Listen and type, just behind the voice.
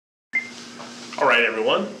All right,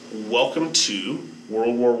 everyone, welcome to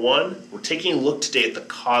World War I. We're taking a look today at the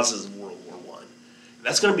causes of World War I. And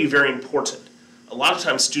that's going to be very important. A lot of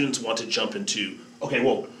times students want to jump into, okay,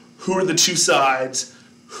 well, who are the two sides,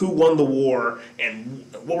 who won the war, and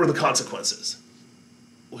what were the consequences?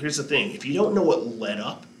 Well, here's the thing. If you don't know what led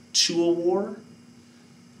up to a war,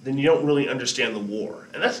 then you don't really understand the war.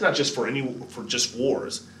 And that's not just for just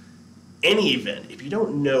wars. Any event, if you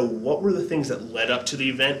don't know what were the things that led up to the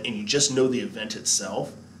event and you just know the event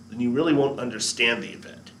itself, then you really won't understand the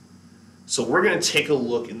event. So we're going to take a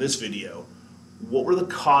look in this video, what were the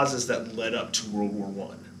causes that led up to World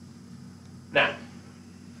War I? Now,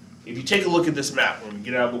 if you take a look at this map, we're going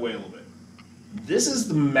to get out of the way a little bit. This is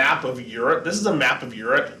the map of Europe. This is a map of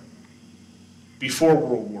Europe before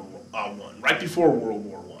World War I, right before World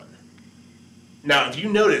War I. Now, if you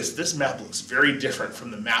notice, this map looks very different from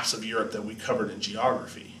the maps of Europe that we covered in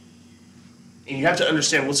geography. And you have to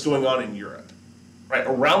understand what's going on in Europe. Right?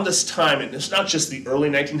 Around this time, and it's not just the early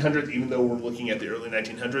 1900s, even though we're looking at the early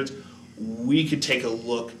 1900s, we could take a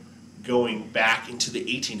look going back into the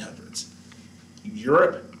 1800s.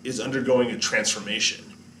 Europe is undergoing a transformation.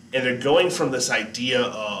 And they're going from this idea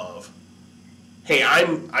of, hey,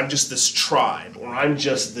 I'm just this tribe, or I'm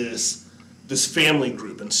just this family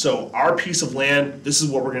group, and so our piece of land, this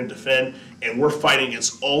is what we're going to defend, and we're fighting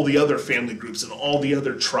against all the other family groups and all the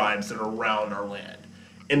other tribes that are around our land.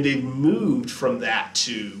 And they've moved from that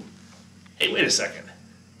to, hey, wait a second.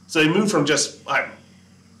 So they moved from just,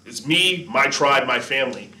 it's me, my tribe, my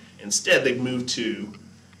family. Instead, they've moved to,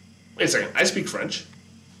 wait a second, I speak French,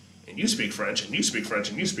 and you speak French, and you speak French,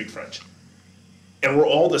 and you speak French. And we're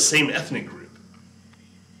all the same ethnic group.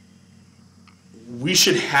 We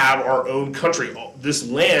should have our own country. This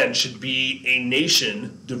land should be a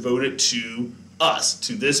nation devoted to us,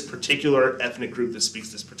 to this particular ethnic group that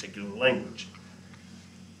speaks this particular language.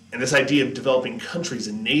 And this idea of developing countries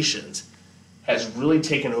and nations has really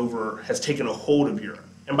taken a hold of Europe.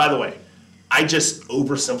 And by the way, I just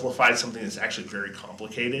oversimplified something that's actually very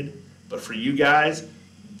complicated, but for you guys,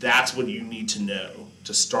 that's what you need to know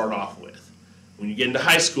to start off with. When you get into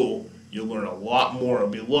high school, you'll learn a lot more. It'll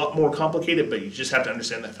be a lot more complicated, but you just have to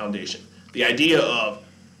understand that foundation. The idea of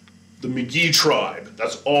the McGee tribe,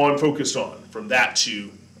 that's all I'm focused on. From that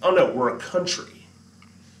to, oh no, we're a country.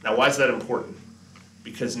 Now, why is that important?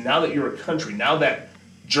 Because now that you're a country, now that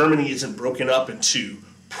Germany isn't broken up into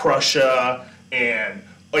Prussia and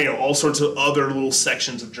all sorts of other little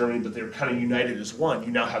sections of Germany, but they're kind of united as one,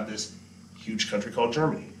 you now have this huge country called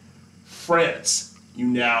Germany. France, you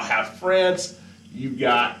now have France. You've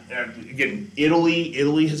got, again, Italy.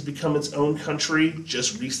 Italy has become its own country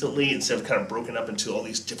just recently instead of kind of broken up into all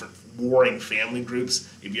these different warring family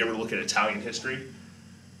groups, if you ever look at Italian history.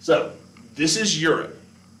 So this is Europe.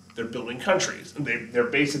 They're building countries. They're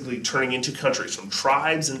basically turning into countries, from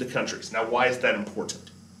tribes into countries. Now, why is that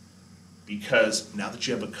important? Because now that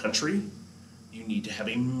you have a country, you need to have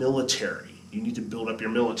a military. You need to build up your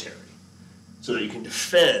military so that you can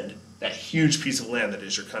defend that huge piece of land that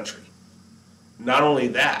is your country. Not only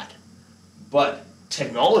that, but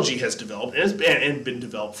technology has developed and has been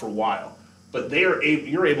developed for a while. But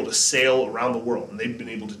you're able to sail around the world, and they've been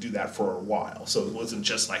able to do that for a while. So it wasn't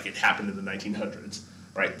just like it happened in the 1900s,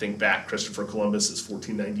 right? Think back, Christopher Columbus is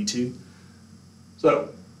 1492. So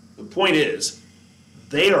the point is,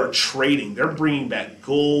 they are trading. They're bringing back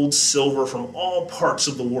gold, silver from all parts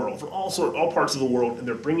of the world, from all parts of the world, and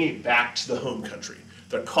they're bringing it back to the home country.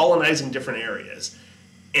 They're colonizing different areas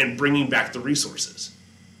and bringing back the resources.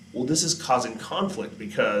 Well, this is causing conflict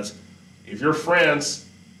because if you're France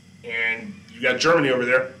and you got Germany over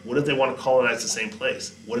there, what if they want to colonize the same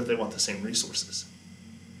place? What if they want the same resources?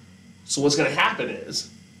 So what's going to happen is,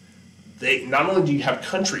 not only do you have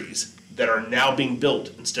countries that are now being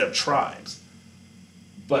built instead of tribes,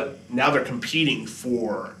 but now they're competing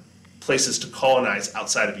for places to colonize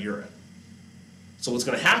outside of Europe. So what's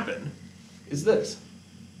going to happen is this.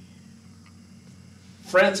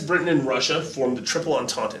 France, Britain, and Russia formed the Triple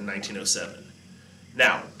Entente in 1907.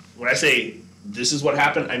 Now, when I say this is what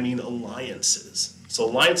happened, I mean alliances. So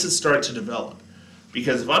alliances start to develop.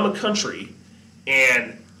 Because if I'm a country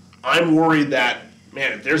and I'm worried that,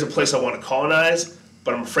 man, if there's a place I want to colonize,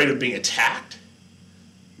 but I'm afraid of being attacked,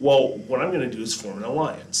 well, what I'm going to do is form an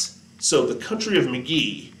alliance. So the country of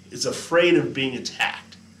McGee is afraid of being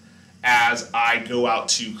attacked as I go out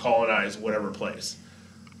to colonize whatever place.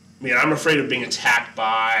 I mean, I'm afraid of being attacked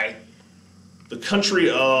by the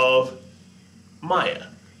country of Maya.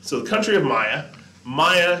 So the country of Maya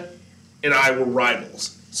and I were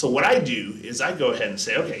rivals. So what I do is I go ahead and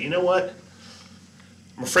say, okay, you know what?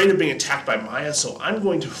 I'm afraid of being attacked by Maya, so I'm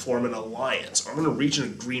going to form an alliance. I'm going to reach an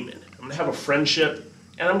agreement. I'm going to have a friendship,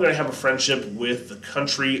 and I'm going to have a friendship with the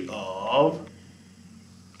country of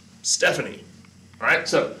Stephanie. All right,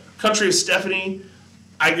 so country of Stephanie,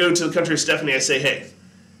 I go to the country of Stephanie, I say, hey,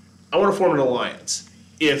 I want to form an alliance.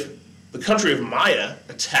 If the country of Maya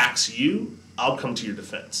attacks you, I'll come to your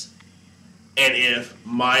defense. And if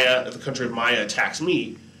the country of Maya attacks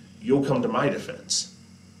me, you'll come to my defense.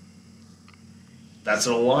 That's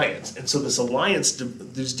an alliance. And so this alliance,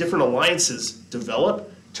 these different alliances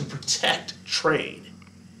develop to protect trade.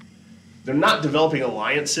 They're not developing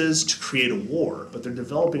alliances to create a war, but they're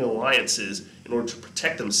developing alliances in order to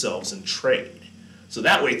protect themselves in trade. So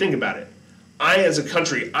that way, think about it. I, as a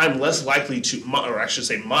country, I'm less likely to, or I should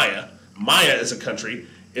say Maya as a country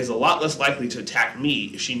is a lot less likely to attack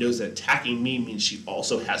me if she knows that attacking me means she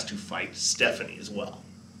also has to fight Stephanie as well.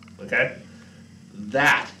 Okay?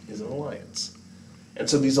 That is an alliance. And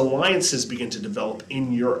so these alliances begin to develop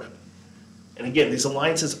in Europe. And again, these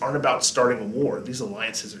alliances aren't about starting a war. These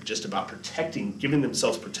alliances are just about protecting, giving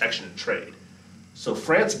themselves protection in trade. So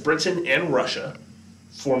France, Britain, and Russia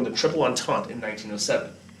formed the Triple Entente in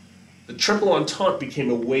 1907. The Triple Entente became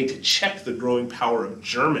a way to check the growing power of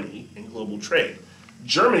Germany in global trade.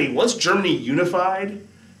 Germany, once Germany unified,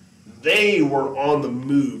 they were on the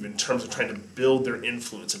move in terms of trying to build their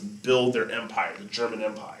influence and build their empire, the German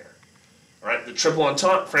Empire. All right, the Triple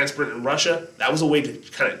Entente, France, Britain, and Russia, that was a way to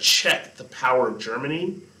kind of check the power of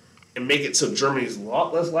Germany and make it so Germany is a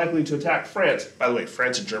lot less likely to attack France. By the way,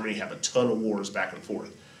 France and Germany have a ton of wars back and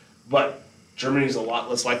forth. But Germany is a lot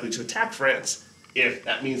less likely to attack France if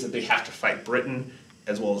that means that they have to fight Britain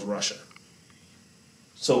as well as Russia.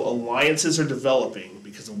 So alliances are developing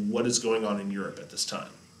because of what is going on in Europe at this time.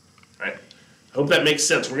 All right? I hope that makes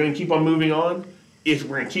sense. We're going to keep on moving on. If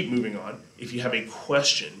we're going to keep moving on, if you have a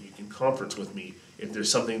question, you can conference with me if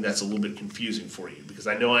there's something that's a little bit confusing for you, because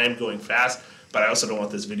I know I am going fast, but I also don't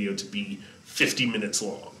want this video to be 50 minutes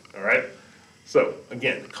long. All right? So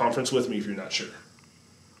again, conference with me if you're not sure.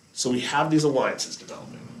 So we have these alliances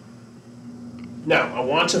developing. Now, I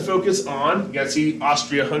want to focus on, you guys see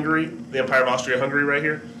Austria-Hungary, the Empire of Austria-Hungary right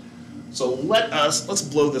here? So let's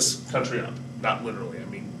blow this country up. Not literally, I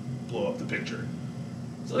mean blow up the picture.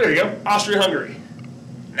 So there you go, Austria-Hungary.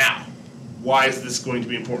 Now, why is this going to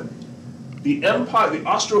be important? The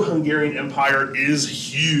Austro-Hungarian Empire is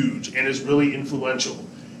huge and is really influential.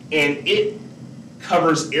 And it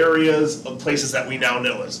covers areas of places that we now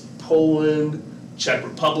know as Poland, Czech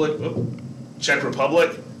Republic,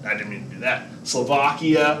 I didn't mean to do that,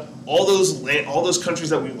 Slovakia, all those countries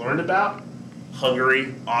that we learned about,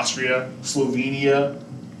 Hungary, Austria, Slovenia,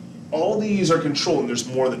 all these are controlled, and there's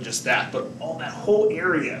more than just that, but all that whole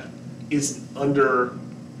area is under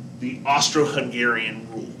the Austro-Hungarian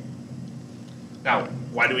rule. Now,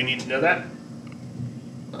 why do we need to know that?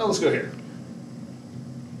 Well, let's go here.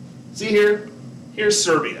 See here? Here's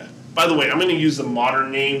Serbia. By the way, I'm going to use the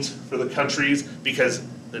modern names for the countries because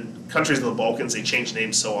the countries in the Balkans, they change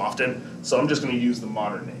names so often, so I'm just going to use the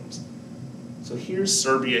modern names. So here's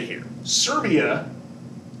Serbia here. Serbia,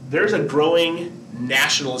 there's a growing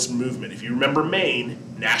nationalist movement. If you remember Maine,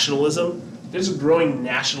 nationalism, there's a growing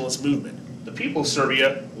nationalist movement. The people of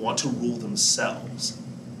Serbia want to rule themselves.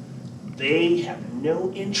 They have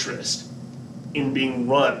no interest in being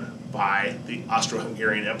run by the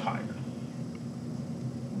Austro-Hungarian Empire.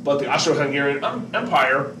 But the Austro-Hungarian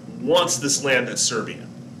Empire wants this land that's Serbia.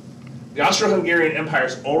 The Austro-Hungarian Empire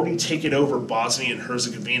has already taken over Bosnia and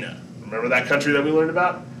Herzegovina. Remember that country that we learned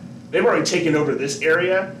about? They've already taken over this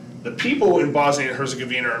area. The people in Bosnia and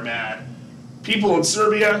Herzegovina are mad. People in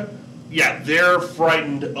Serbia, yeah, they're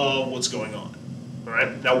frightened of what's going on. All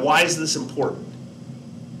right? Now, why is this important?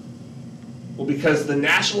 Well, because the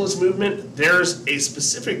nationalist movement, there's a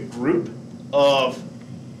specific group of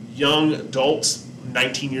young adults,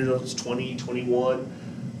 19 years old, 20, 21,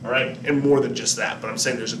 all right, and more than just that. But I'm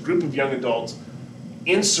saying there's a group of young adults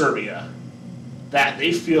in Serbia that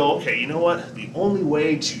they feel, okay, you know what? The only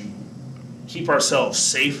way to keep ourselves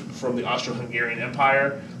safe from the Austro-Hungarian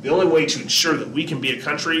Empire, the only way to ensure that we can be a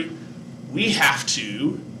country, we have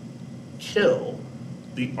to kill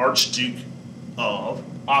the Archduke of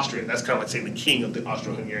Austria. That's kind of like saying the king of the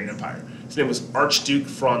Austro-Hungarian Empire. His name was Archduke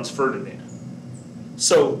Franz Ferdinand.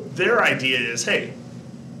 So their idea is, hey,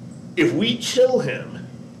 if we kill him,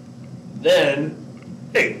 then,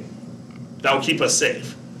 hey, that'll keep us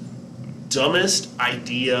safe. Dumbest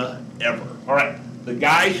idea ever. All right, the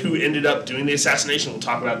guy who ended up doing the assassination, we'll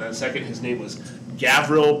talk about that in a second, his name was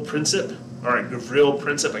Gavril Princip. All right, Gavril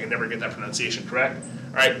Princip, I can never get that pronunciation correct.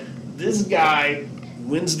 All right, this guy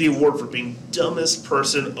wins the award for being dumbest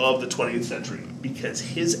person of the 20th century because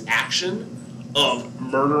his action of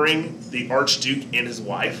murdering the Archduke and his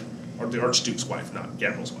wife, or the Archduke's wife, not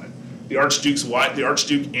Gabriel's wife, the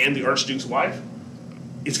Archduke and the Archduke's wife,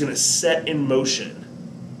 is going to set in motion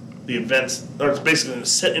the events, or it's basically going to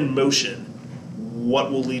set in motion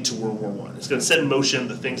what will lead to World War I. It's going to set in motion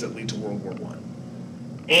the things that lead to World War I.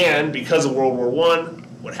 And because of World War I,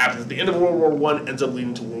 what happens at the end of World War I ends up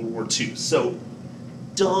leading to World War II. So,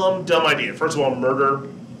 dumb idea. First of all, murder,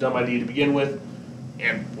 dumb idea to begin with,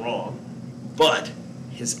 and wrong. But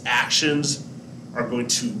his actions are going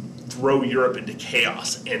to throw Europe into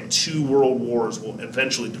chaos, and 2 world wars will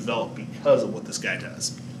eventually develop because of what this guy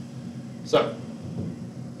does. So,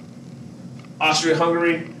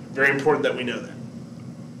 Austria-Hungary, very important that we know that.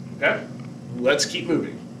 Okay? Let's keep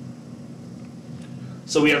moving.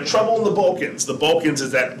 So we have trouble in the Balkans. The Balkans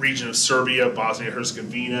is that region of Serbia,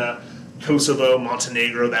 Bosnia-Herzegovina, Kosovo,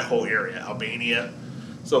 Montenegro, that whole area, Albania.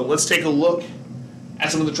 So let's take a look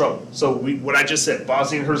at some of the trouble. So what I just said,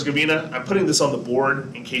 Bosnia and Herzegovina, I'm putting this on the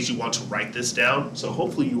board in case you want to write this down. So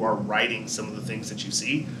hopefully you are writing some of the things that you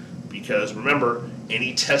see, because remember,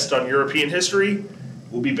 any test on European history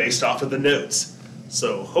will be based off of the notes.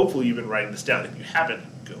 So hopefully you've been writing this down. If you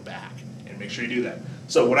haven't, go back and make sure you do that.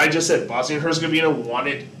 So what I just said, Bosnia and Herzegovina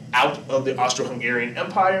wanted out of the Austro-Hungarian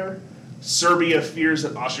Empire. Serbia fears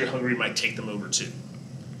that Austria-Hungary might take them over too.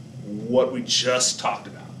 What we just talked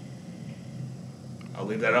about. I'll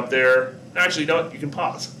leave that up there. Actually, you know what? You can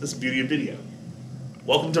pause. This is the beauty of video.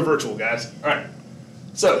 Welcome to virtual, guys. All right.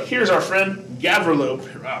 So here's our friend Gavrilo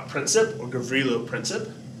Princip, or Gavrilo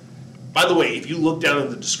Princip. By the way, if you look down in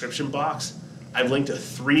the description box, I've linked a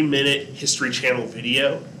 3-minute History Channel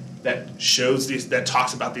video that shows this, that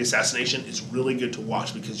talks about the assassination. It's really good to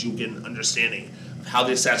watch because you'll get an understanding of how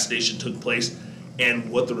the assassination took place and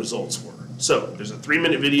what the results were. So there's a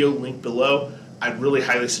 3-minute video linked below. I really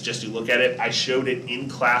highly suggest you look at it. I showed it in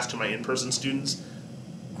class to my in-person students.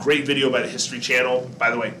 Great video by the History Channel.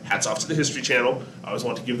 By the way, hats off to the History Channel. I always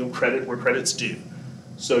want to give them credit where credit's due.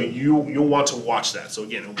 So you'll want to watch that. So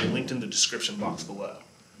again, it will be linked in the description box below.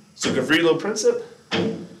 So Gavrilo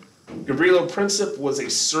Princip was a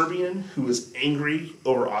Serbian who was angry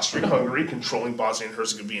over Austria-Hungary controlling Bosnia and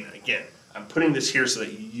Herzegovina. Again, I'm putting this here so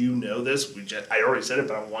that you know this. I already said it,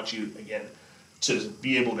 but I want you, again, to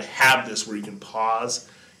be able to have this where you can pause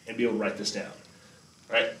and be able to write this down.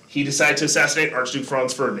 Right? He decided to assassinate Archduke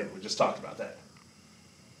Franz Ferdinand. We just talked about that.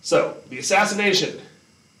 So, the assassination.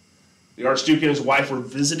 The Archduke and his wife were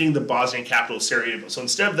visiting the Bosnian capital, Sarajevo. So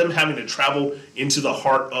instead of them having to travel into the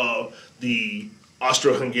heart of the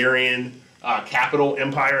Austro-Hungarian capital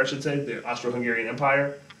empire, I should say, the Austro-Hungarian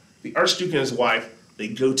Empire, the Archduke and his wife, they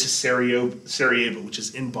go to Sarajevo, which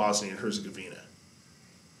is in Bosnia and Herzegovina.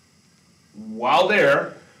 While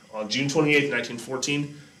there, on June 28th,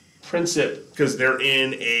 1914, Princip, because they're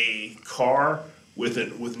in a car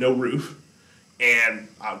with no roof, and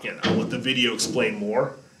again, I'll let the video explain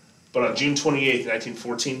more, but on June 28th,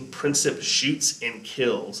 1914, Princip shoots and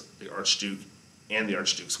kills the Archduke and the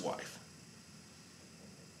Archduke's wife.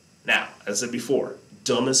 Now, as I said before,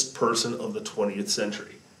 dumbest person of the 20th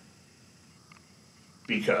century.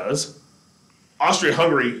 Because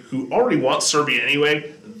Austria-Hungary, who already wants Serbia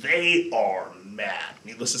anyway, they are mad.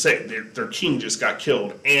 Needless to say, their king just got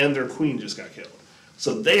killed and their queen just got killed.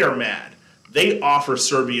 So they are mad. They offer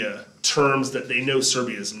Serbia terms that they know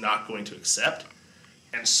Serbia is not going to accept.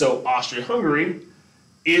 And so Austria-Hungary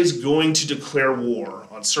is going to declare war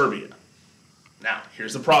on Serbia. Now,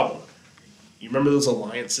 here's the problem. You remember those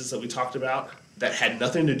alliances that we talked about that had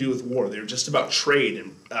nothing to do with war? They were just about trade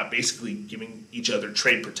and basically giving each other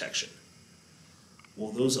trade protection.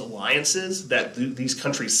 Well, those alliances that these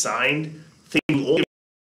countries signed, thinking only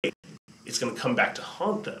it's going to come back to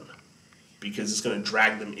haunt them because it's going to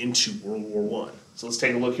drag them into World War I. So let's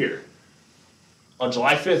take a look here. On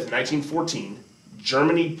July 5th, 1914,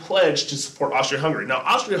 Germany pledged to support Austria-Hungary. Now,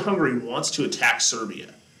 Austria-Hungary wants to attack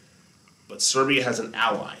Serbia, but Serbia has an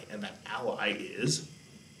ally, and that ally is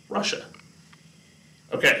Russia.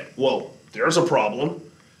 Okay, well, there's a problem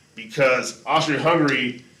because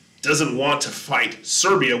Austria-Hungary doesn't want to fight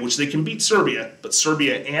Serbia, which they can beat Serbia, but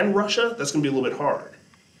Serbia and Russia, that's going to be a little bit hard.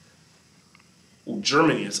 Well,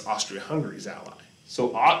 Germany is Austria-Hungary's ally.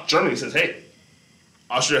 So Germany says, hey,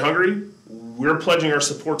 Austria-Hungary, we're pledging our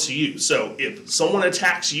support to you. So if someone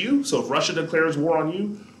attacks you, so if Russia declares war on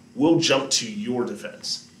you, we'll jump to your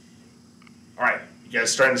defense. All right, you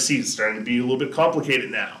guys starting to see it's starting to be a little bit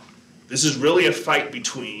complicated now. This is really a fight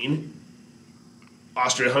between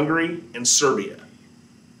Austria-Hungary and Serbia.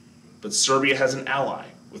 But Serbia has an ally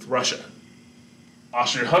with Russia.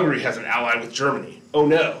 Austria-Hungary has an ally with Germany. Oh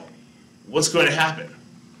no, what's going to happen?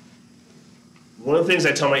 One of the things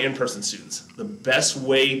I tell my in-person students, the best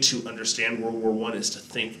way to understand World War I is to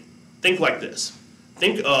think like this.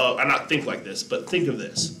 Not think like this, but think of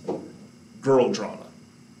this. Girl drama.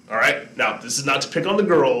 All right? Now, this is not to pick on the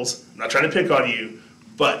girls. I'm not trying to pick on you.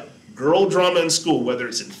 But girl drama in school, whether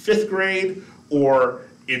it's in 5th grade or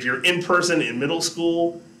if you're in person in middle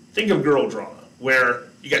school, think of girl drama, where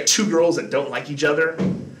you got two girls that don't like each other.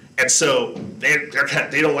 And so they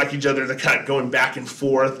don't like each other. They're kind of going back and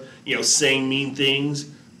forth, saying mean things.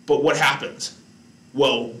 But what happens?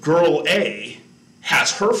 Well, girl A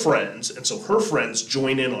has her friends, and so her friends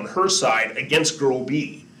join in on her side against girl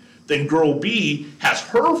B. Then girl B has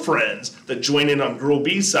her friends that join in on girl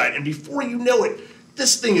B's side, and before you know it,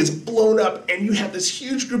 this thing is blown up, and you have this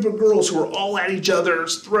huge group of girls who are all at each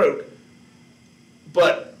other's throat.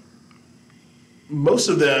 But most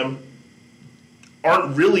of them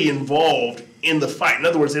aren't really involved in the fight. In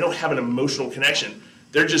other words, they don't have an emotional connection.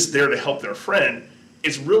 They're just there to help their friend.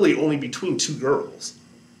 It's really only between two girls.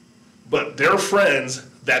 But their friends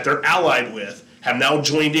that they're allied with have now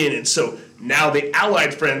joined in, and so now the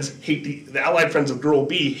allied friends hate the allied friends of girl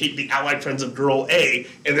B hate the allied friends of girl A,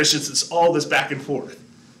 and there's just all this back and forth.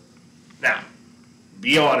 Now,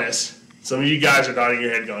 be honest, some of you guys are nodding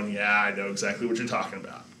your head going, yeah, I know exactly what you're talking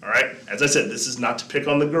about. All right? As I said, this is not to pick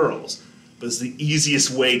on the girls, but it's the easiest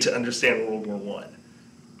way to understand World War I.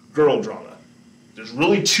 Girl drama. There's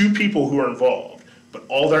really two people who are involved, but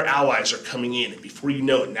all their allies are coming in, and before you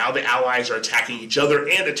know it, now the allies are attacking each other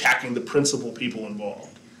and attacking the principal people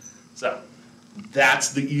involved. So,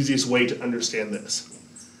 that's the easiest way to understand this.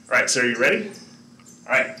 All right, so are you ready?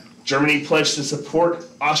 All right, Germany pledged to support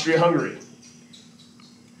Austria-Hungary.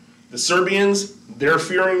 The Serbians, they're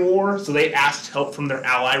fearing war, so they asked help from their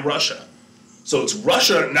ally Russia. So it's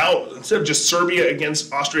Russia now, instead of just Serbia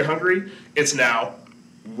against Austria-Hungary, it's now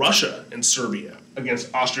Russia and Serbia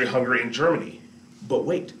against Austria-Hungary and Germany. But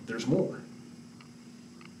wait, there's more.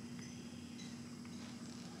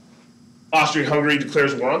 Austria-Hungary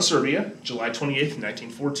declares war on Serbia, July 28th,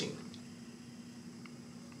 1914.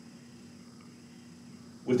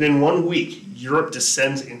 Within 1 week, Europe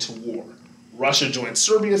descends into war. Russia joins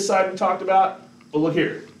Serbia's side we talked about, but look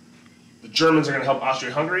here. The Germans are going to help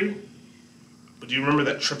Austria-Hungary, but do you remember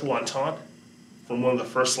that triple entente from one of the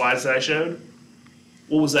first slides that I showed?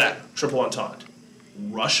 What was that triple entente?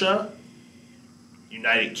 Russia,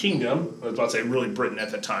 United Kingdom, I was about to say really Britain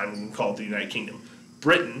at the time, we can call it the United Kingdom,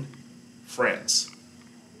 Britain, France.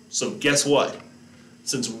 So guess what?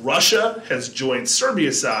 Since Russia has joined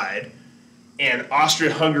Serbia's side, and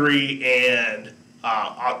Austria-Hungary and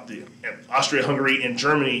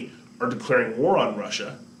Germany are declaring war on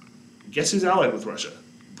Russia, guess who's allied with Russia?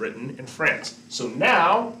 Britain and France. So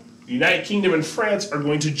now the United Kingdom and France are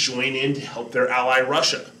going to join in to help their ally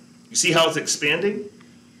Russia. You see how it's expanding?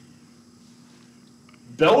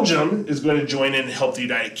 Belgium is going to join in and help the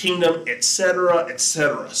United Kingdom, etc.,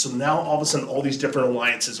 etc. So now all of a sudden all these different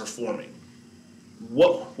alliances are forming.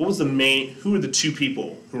 What was the main, who are the two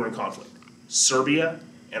people who were in conflict? Serbia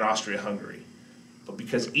and Austria-Hungary. But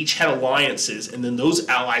because each had alliances and then those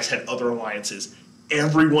allies had other alliances,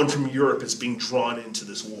 everyone from Europe is being drawn into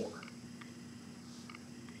this war.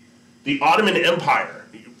 The Ottoman Empire.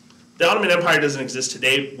 The Ottoman Empire doesn't exist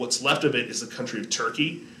today. What's left of it is the country of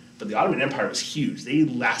Turkey. But the Ottoman Empire was huge. They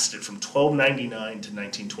lasted from 1299 to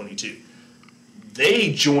 1922.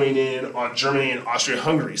 They join in on Germany and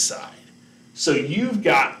Austria-Hungary's side. So you've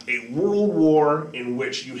got a world war in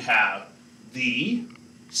which you have the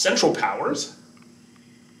Central Powers,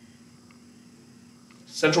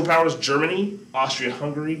 Germany,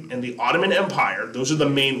 Austria-Hungary, and the Ottoman Empire. Those are the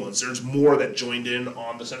main ones. There's more that joined in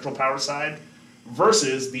on the Central Power side,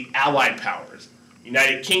 versus the Allied powers.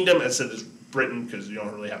 United Kingdom, as I said, is Britain, because you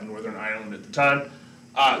don't really have Northern Ireland at the time.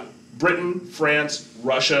 Britain, France,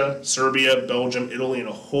 Russia, Serbia, Belgium, Italy, and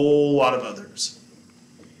a whole lot of others.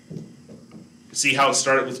 See how it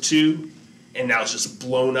started with 2, and now it's just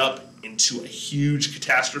blown up into a huge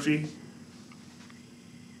catastrophe?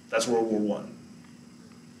 That's World War I.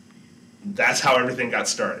 That's how everything got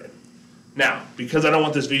started. Now, because I don't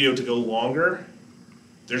want this video to go longer,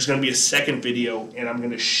 there's going to be a second video, and I'm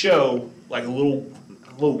going to show like a little,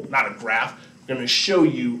 not a graph, I'm going to show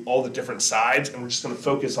you all the different sides, and we're just going to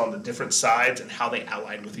focus on the different sides and how they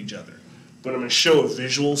allied with each other. But I'm going to show a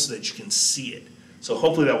visual so that you can see it. So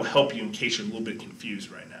hopefully that will help you in case you're a little bit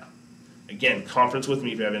confused right now. Again, conference with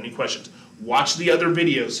me if you have any questions. Watch the other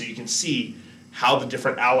videos so you can see how the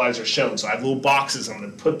different allies are shown. So I have little boxes. I'm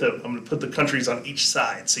going to put the countries on each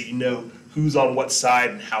side so you know who's on what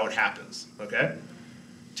side and how it happens. Okay?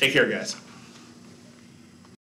 Take care, guys.